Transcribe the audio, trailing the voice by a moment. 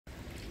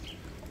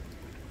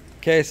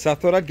Okay, so I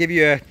thought I'd give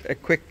you a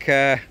quick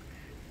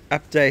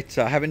update.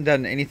 I haven't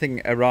done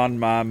anything around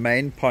my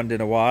main pond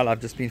in a while. I've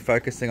just been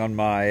focusing on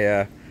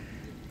my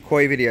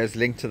koi videos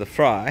linked to the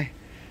fry.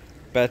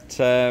 But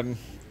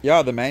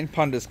yeah, the main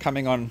pond is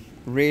coming on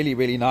really,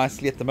 really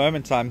nicely. At the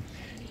moment, I'm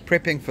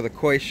prepping for the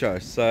koi show.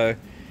 So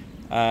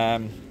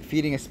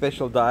feeding a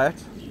special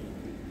diet.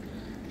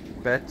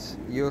 But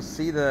you'll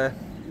see the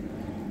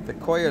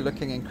koi are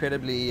looking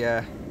incredibly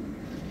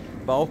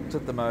bulked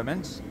at the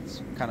moment.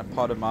 It's kind of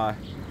part of my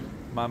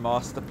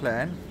master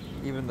plan.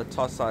 Even the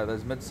toss-eye,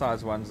 those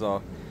mid-sized ones are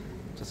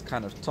just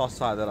kind of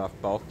toss-eye that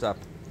I've bulked up.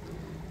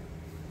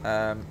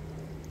 The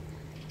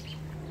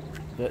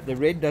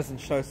red doesn't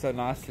show so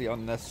nicely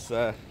on this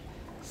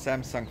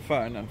Samsung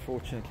phone.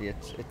 Unfortunately,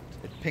 it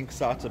pinks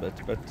out a bit,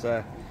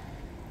 but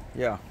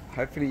yeah,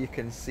 hopefully you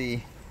can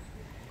see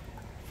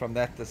from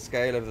that the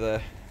scale of the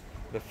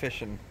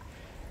fish and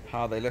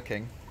how they're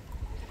looking.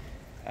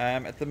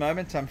 At the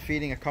moment I'm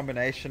feeding a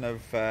combination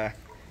of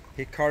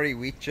Hikari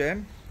wheat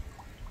germ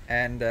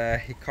and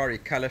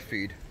Hikari color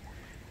food,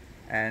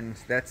 and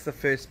that's the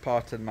first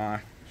part in my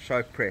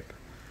show prep.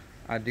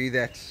 I do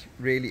that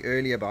really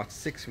early, about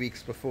 6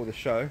 weeks before the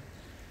show,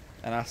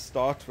 and I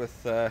start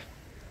with well,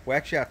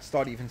 actually I'd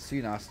start even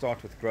sooner. I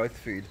start with growth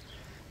food,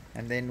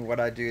 and then what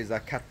I do is I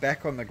cut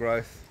back on the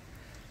growth.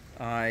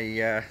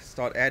 I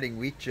start adding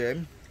wheat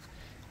germ,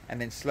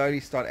 and then slowly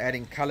start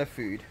adding color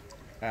food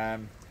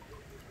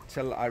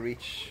till I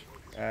reach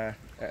a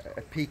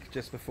peak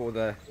just before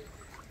the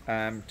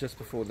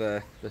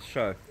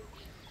show,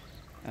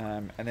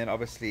 and then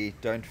obviously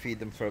don't feed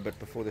them for a bit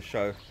before the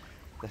show.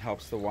 That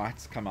helps the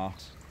whites come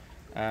out.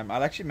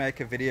 I'll actually make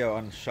a video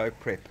on show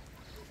prep,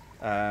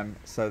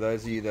 so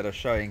those of you that are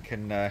showing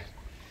can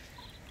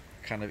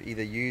kind of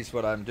either use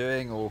what I'm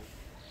doing or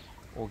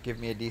give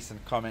me a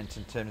decent comment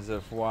in terms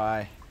of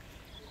why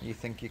you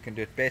think you can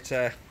do it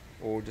better,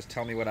 or just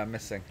tell me what I'm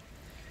missing.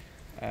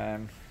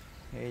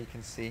 Here you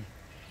can see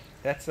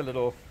that's a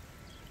little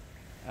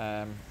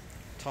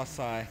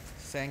toss-eye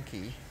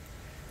Sankey.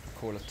 I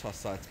call it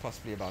toss-eye. It's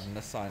possibly about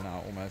Nisai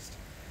now almost.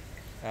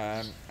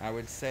 I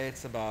would say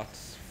it's about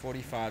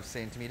 45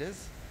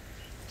 centimeters,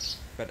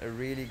 but a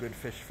really good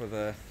fish for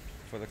the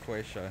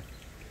koi show.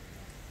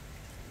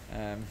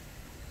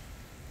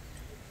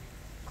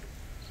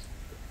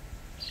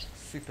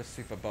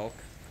 Super bulk.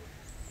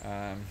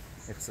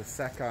 It's a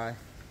Sakai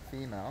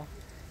female.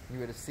 You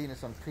would have seen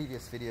it on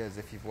previous videos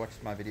if you've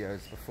watched my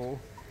videos before.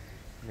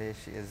 There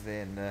she is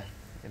there in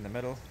the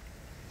middle.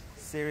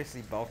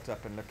 Seriously bulked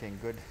up and looking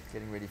good,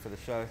 getting ready for the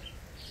show.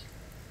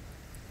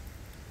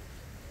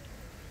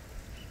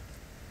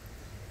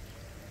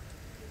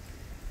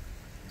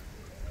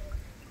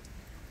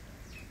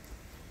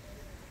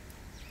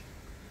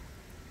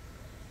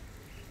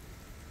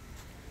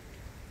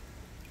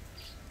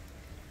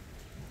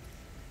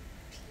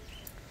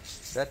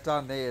 That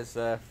down there is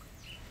a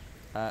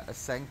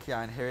Sankey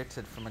I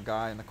inherited from a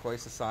guy in the Koi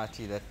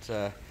Society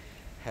that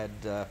had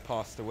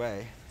passed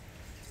away,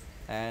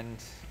 and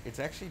it's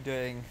actually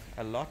doing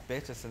a lot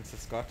better since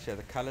it's got here.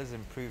 The colors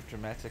improved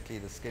dramatically,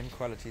 the skin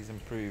quality's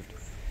improved.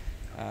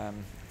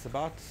 It's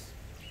about,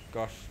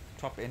 gosh,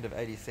 top end of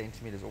 80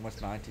 centimeters,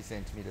 almost 90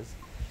 centimeters,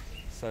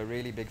 so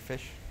really big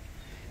fish.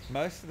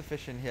 Most of the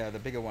fish in here, the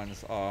bigger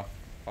ones, are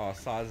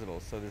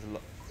sizable, so there's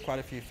quite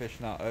a few fish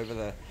now over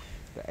the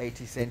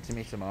 80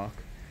 centimeter mark,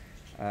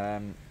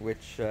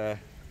 which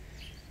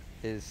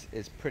is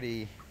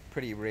pretty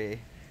rare.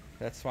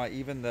 That's why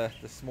even the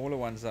smaller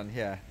ones on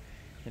here,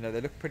 you know,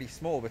 they look pretty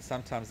small, but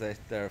sometimes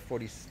they're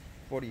 40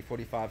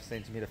 45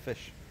 centimeter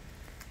fish.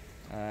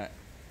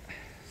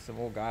 Some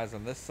more guys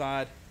on this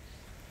side,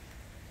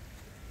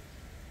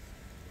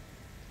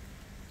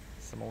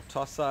 some more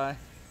toss-eye.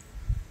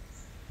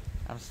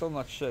 I'm still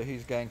not sure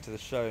who's going to the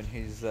show and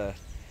who's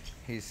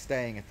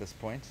staying at this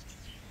point.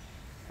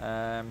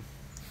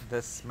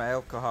 This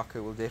male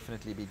Kohaku will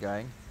definitely be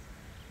going.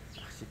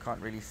 You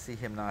can't really see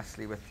him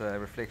nicely with the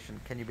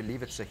reflection. Can you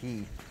believe it's a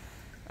he,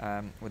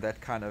 with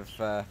that kind of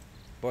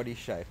body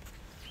shape?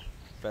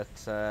 But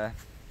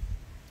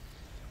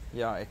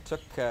yeah, it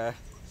took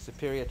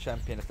Superior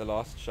Champion at the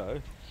last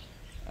show.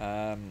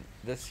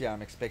 This year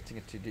I'm expecting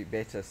it to do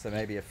better, so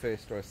maybe a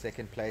first or a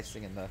second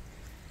placing in the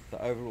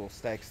overall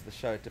stakes of the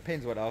show. It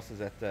depends what else is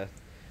at the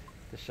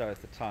show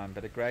at the time,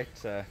 but a great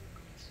Kohaku.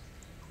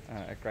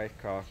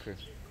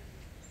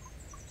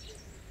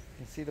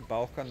 You can see the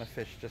bulk on the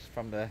fish just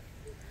from the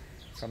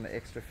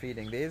extra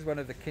feeding. There's one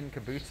of the Kin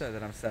Kabuto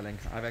that I'm selling.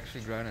 I've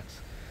actually grown it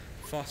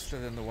faster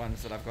than the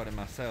ones that I've got in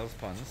my sales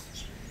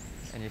ponds,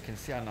 and you can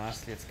see how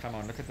nicely it's come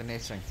on. Look at the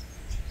netting.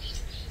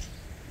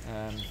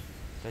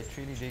 They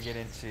truly do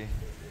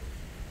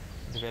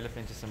develop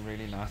into some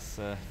really nice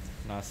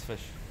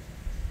fish.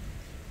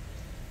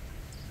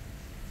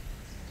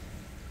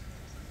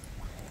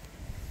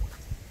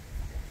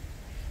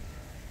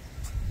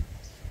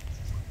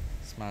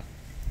 It's my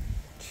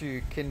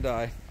 2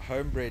 Kindai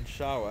homebred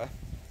shower.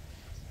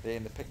 There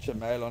in the picture,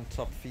 male on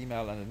top,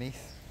 female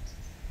underneath.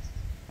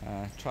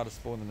 Tried to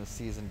spawn them this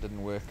season,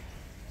 didn't work.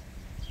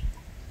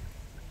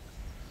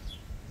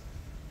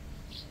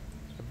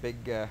 big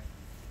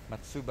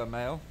Matsuba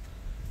male.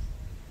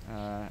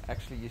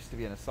 Actually used to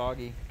be an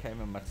Asagi,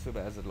 became a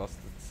Matsuba as it lost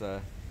its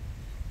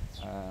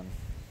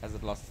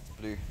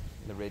blue.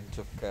 The red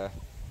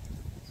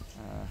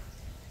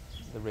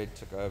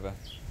took over.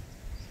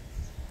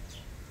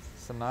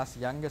 Some nice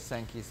younger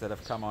Sankies that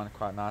have come on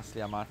quite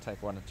nicely. I might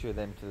take one or two of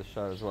them to the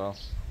show as well.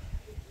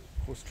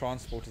 Of course,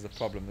 transport is a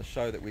problem. The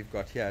show that we've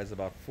got here is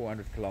about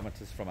 400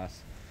 kilometers from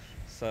us,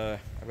 so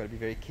I've got to be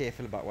very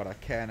careful about what I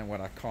can and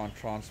what I can't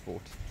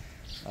transport.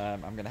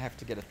 I'm going to have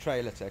to get a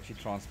trailer to actually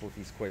transport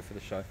these koi for the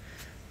show.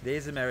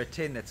 There's a Mara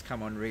 10 that's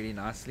come on really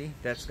nicely.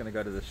 That's going to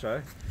go to the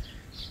show.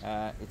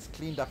 It's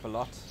cleaned up a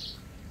lot.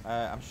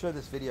 I'm sure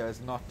this video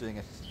is not doing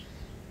it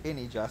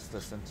any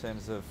justice in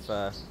terms of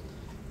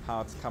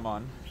how it's come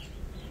on.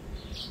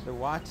 The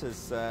white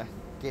is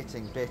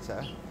getting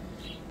better,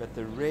 but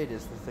the red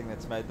is the thing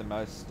that's made the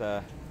most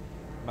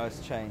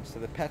change. So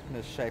the pattern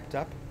is shaped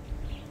up,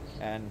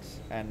 and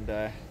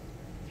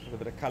with a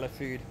bit of color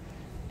food,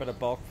 a bit of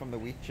bulk from the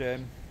wheat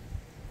germ,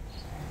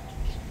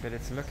 but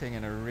it's looking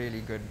in a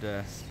really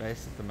good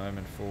space at the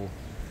moment for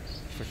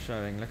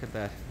showing. Look at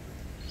that.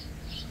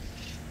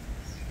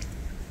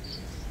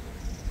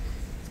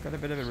 It's got a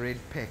bit of a red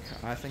peck.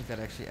 I think that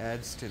actually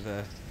adds to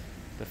the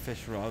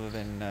fish rather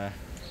than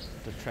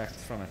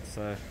detracts from it,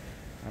 so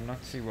I'm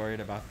not too worried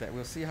about that.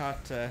 We'll see how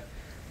it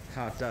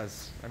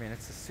does. I mean,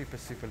 it's a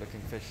super looking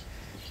fish.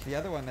 The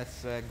other one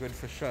that's good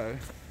for show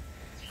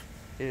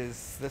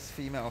is this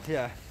female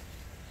here.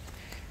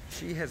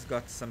 She has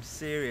got some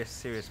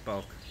serious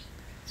bulk.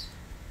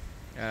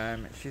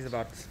 She's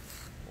about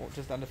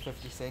just under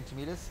 50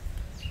 centimeters,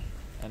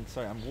 and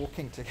sorry, I'm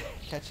walking to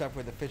catch up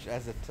with the fish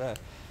as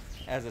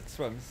it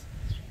swims,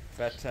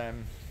 but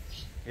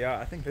yeah,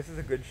 I think this is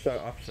a good show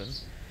option.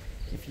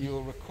 If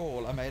you'll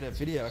recall, I made a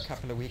video a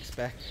couple of weeks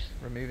back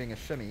removing a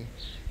shimmy.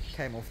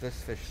 Came off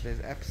this fish. There's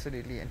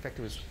absolutely, in fact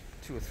it was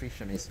 2 or 3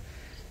 shimmies.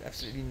 There's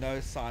absolutely no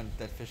sign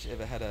that fish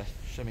ever had a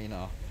shimmy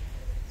now.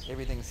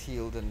 Everything's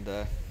healed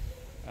and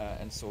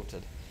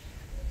sorted.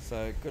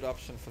 So good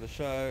option for the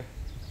show.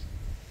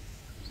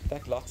 In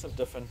fact, lots of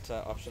different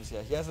options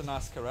here. Here's a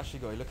nice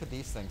Karashigoi. Look at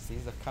these things.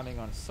 These are coming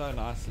on so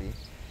nicely.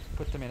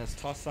 Put them in as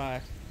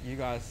tosai. You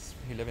guys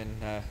who live in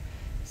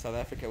South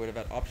Africa would have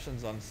had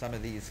options on some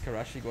of these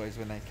Karashigois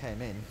when they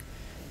came in.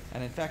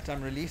 And in fact,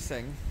 I'm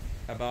releasing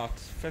about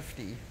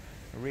 50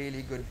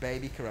 really good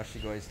baby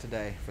Karashigois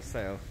today for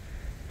sale.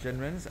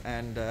 Jinrins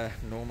and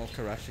normal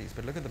Karashis.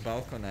 But look at the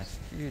bulk on that.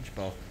 Huge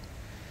bulk.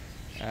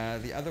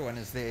 The other one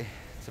is there.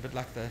 It's a bit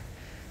like the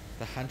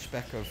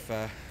hunchback of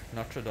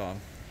Notre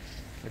Dame.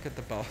 Look at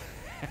the bulk.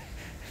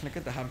 Look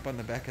at the hump on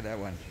the back of that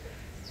one.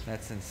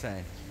 That's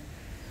insane.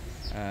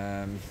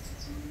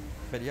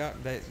 But yeah,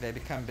 they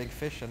become big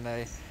fish, and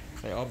they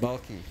are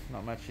bulky.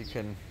 Not much you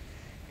can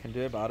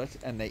do about it,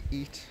 and they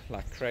eat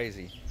like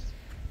crazy.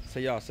 So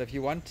yeah, so if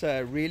you want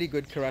a really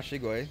good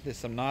Karashigoi, there's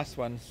some nice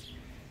ones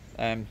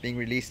being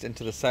released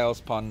into the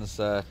sales ponds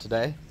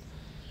today.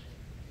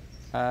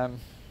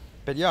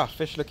 But yeah,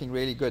 fish looking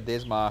really good.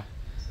 There's my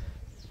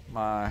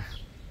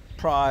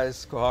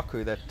prize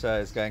Kohaku that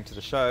is going to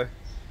the show.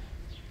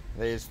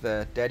 There's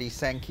the daddy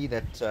Sanki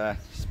that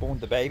spawned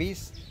the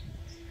babies.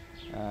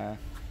 I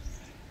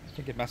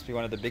think it must be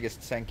one of the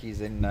biggest Sankis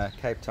in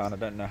Cape Town. I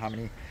don't know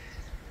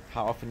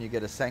how often you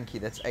get a Sanki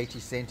that's 80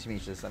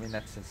 centimeters. I mean,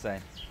 that's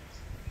insane.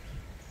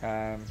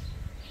 But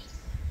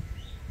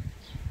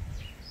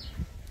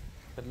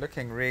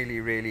looking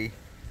really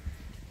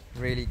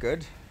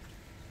good.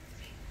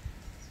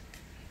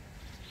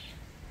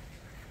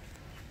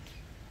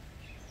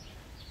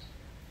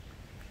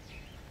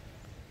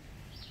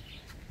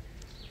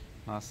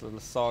 Nice little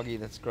Sagi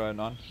that's grown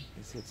on.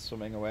 You see it's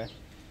swimming away.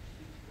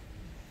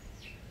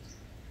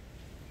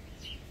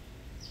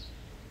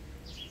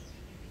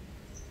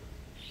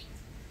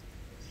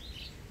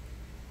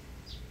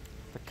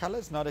 The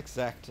color's not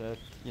exact.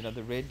 You know,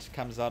 the red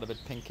comes out a bit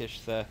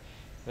pinkish. That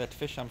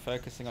fish I'm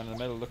focusing on in the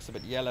middle looks a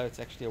bit yellow. It's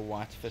actually a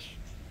white fish.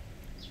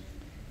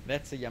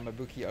 That's a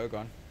Yamabuki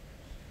Ogon.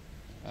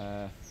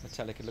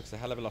 Metallic. It looks a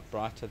hell of a lot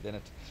brighter than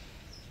it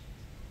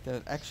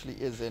actually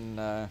is in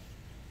the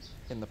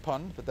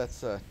pond, but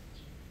that's a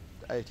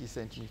 80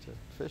 centimeter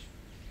fish.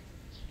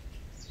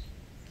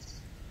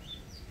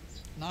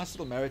 Nice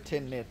little Mara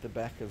 10 there at the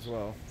back as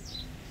well.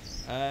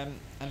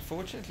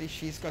 Unfortunately,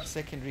 she's got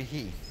secondary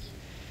he,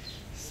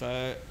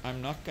 so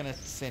I'm not going to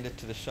send it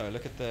to the show.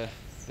 Look at the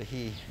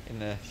he in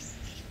the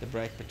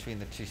break between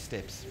the two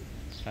steps.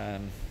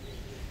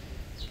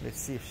 Let's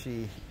see if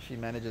she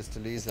manages to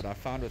lose it. I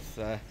found with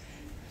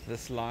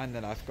this line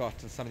that I've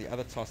got and some of the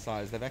other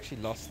toss-eyes, they've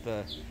actually lost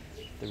the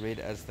red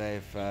as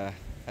they've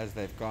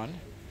gone,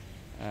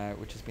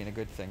 which has been a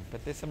good thing.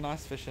 But there's some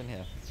nice fish in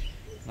here.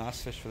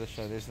 Nice fish for the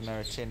show. There's the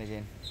Mara 10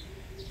 again.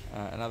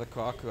 Another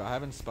Kohaku I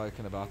haven't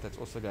spoken about that's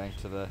also going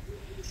to the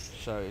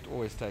show. It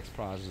always takes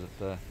prizes at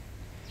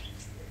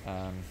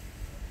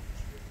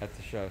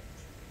the show.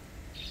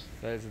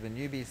 Those are the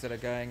newbies that are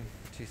going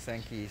to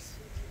Sankis.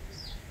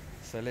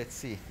 So let's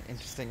see.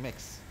 Interesting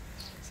mix.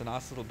 It's a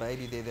nice little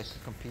baby there that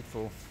could compete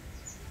for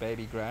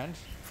baby grand.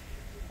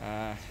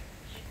 Uh,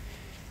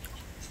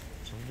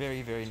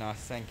 very, very nice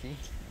Sankey,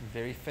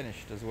 very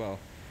finished as well,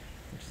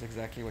 which is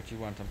exactly what you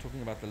want. I'm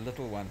talking about the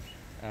little one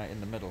in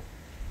the middle.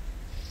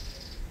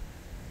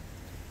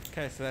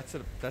 Okay, so that's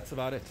it. That's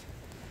about it.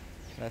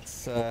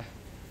 That's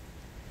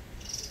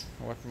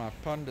what my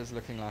pond is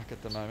looking like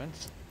at the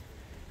moment.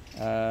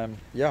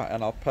 Yeah,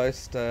 and I'll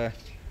post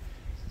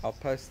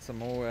some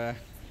more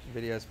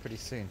videos pretty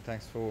soon.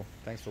 Thanks for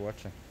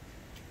watching.